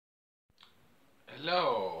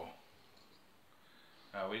Hello.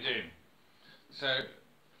 How are we doing? So,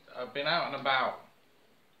 I've been out and about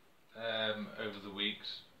over the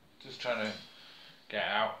weeks, just trying to get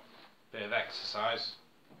out, bit of exercise.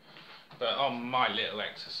 But on my little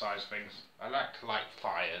exercise things, I like to light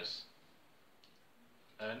fires.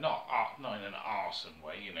 Not in an arson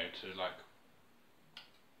way, you know, to like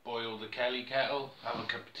boil the Kelly kettle, have a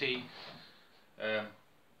cup of tea,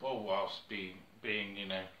 all whilst being, you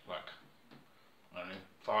know, like, I don't know,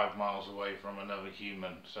 5 miles away from another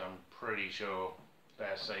human, so I'm pretty sure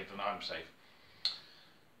they're safe and I'm safe.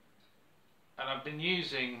 And I've been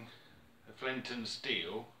using a flint and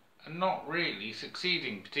steel and not really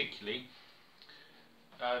succeeding particularly.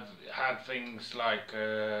 I've had things like,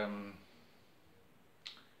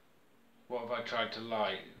 what have I tried to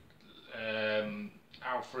light?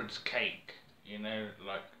 Alfred's cake, you know,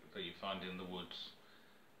 like that you find in the woods.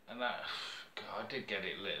 And that, God, I did get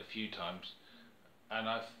it lit a few times. And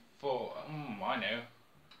I thought, I know.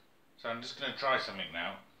 So I'm just going to try something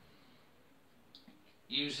now.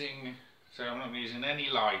 So I'm not using any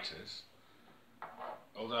lighters,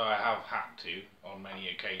 although I have had to on many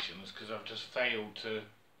occasions, because I've just failed to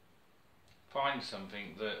find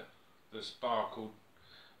something that sparkled.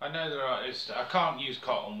 I know I can't use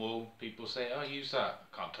cotton wool. People say, oh, use that.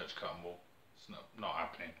 I can't touch cotton wool. It's not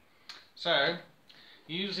happening. So,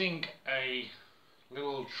 using a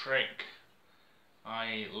little trick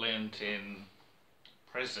I learnt in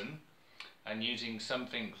prison, and using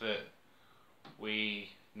something that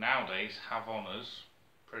we nowadays have on us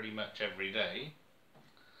pretty much every day,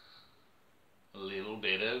 a little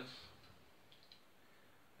bit of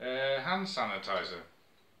hand sanitizer.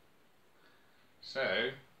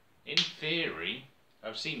 So, in theory,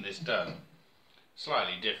 I've seen this done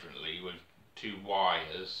slightly differently with 2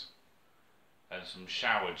 wires and some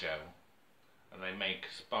shower gel, and they make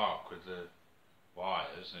a spark with the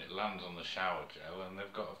wires and it lands on the shower gel and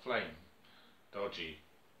they've got a flame. Dodgy.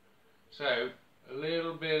 So, a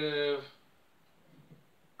little bit of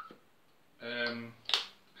hand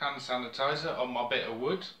sanitizer on my bit of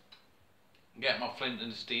wood. Get my flint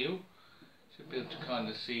and steel. Should be able to kind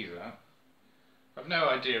of see that. I've no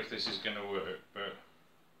idea if this is going to work, but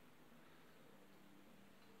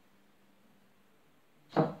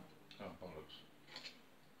oh, bollocks.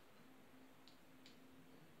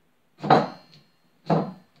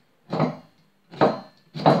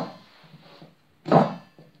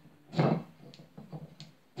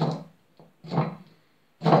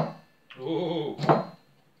 Ooh.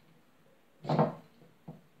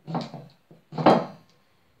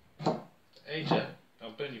 Aja,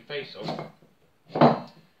 I'll burn your face off.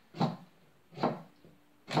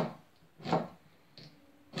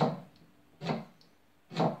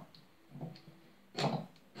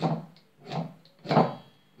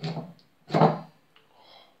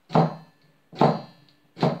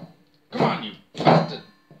 Come on, you bastard!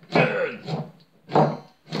 Burn!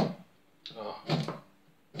 Oh.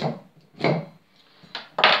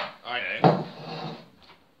 I know.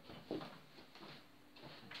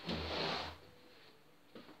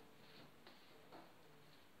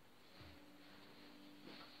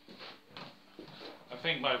 I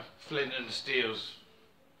think my flint and steel's,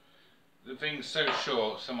 the thing's so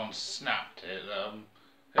short someone snapped it that I'm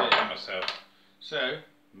hurting myself. So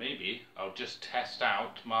maybe I'll just test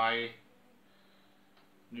out my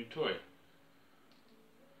new toy.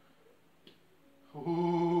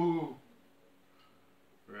 Ooh.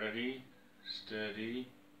 Ready, steady,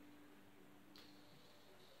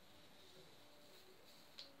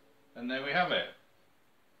 and there we have it.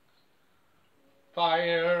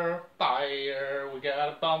 Fire, fire, we got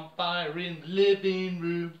a bonfire in the living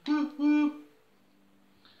room. Whoop, whoop.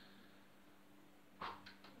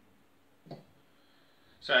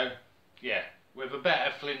 So, yeah, with a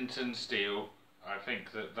better flint and steel, I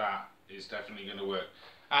think that is definitely going to work.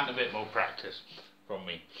 And a bit more practice from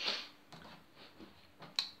me.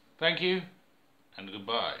 Thank you, and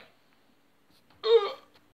goodbye.